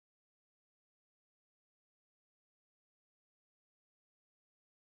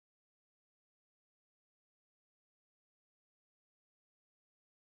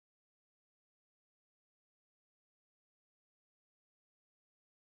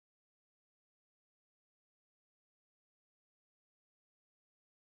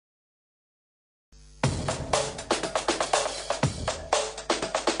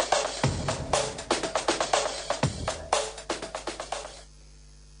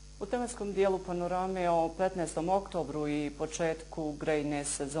U tematskom dijelu panorame o 15. oktobru i početku grejne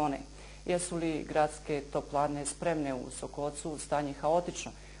sezone. Jesu li gradske toplarne spremne u Sokocu, stanje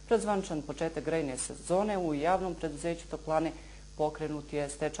haotično? Pred zvaničan početak grejne sezone u javnom preduzeću toplane pokrenut je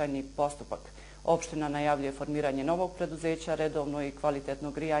stečajni postupak. Opština najavljuje formiranje novog preduzeća, redovno i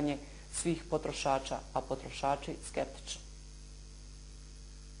kvalitetno grijanje svih potrošača, a potrošači skeptični.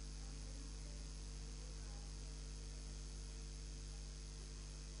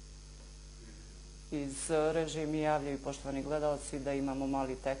 Iz režije mi javljaju, poštovani gledalci, da imamo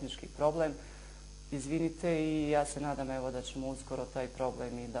mali tehnički problem. Izvinite i ja se nadam evo da ćemo uskoro taj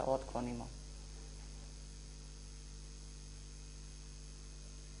problem i da otklonimo.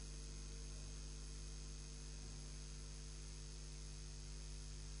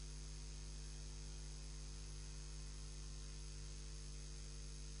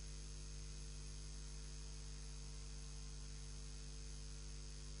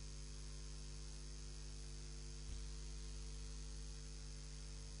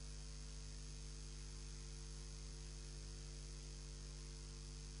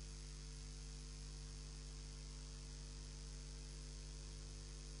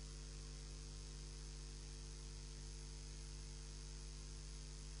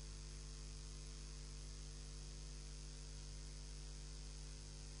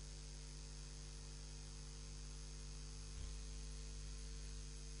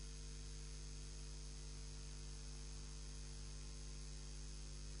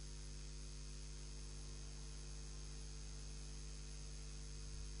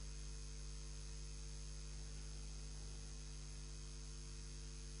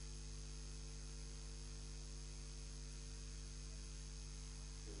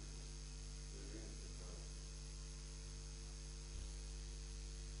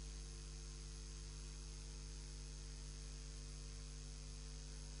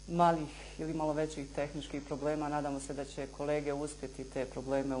 Malih ili malo većih tehničkih problema. Nadamo se da će kolege uspjeti te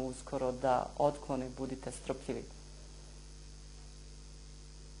probleme uskoro da otklone. Budite strpljivi.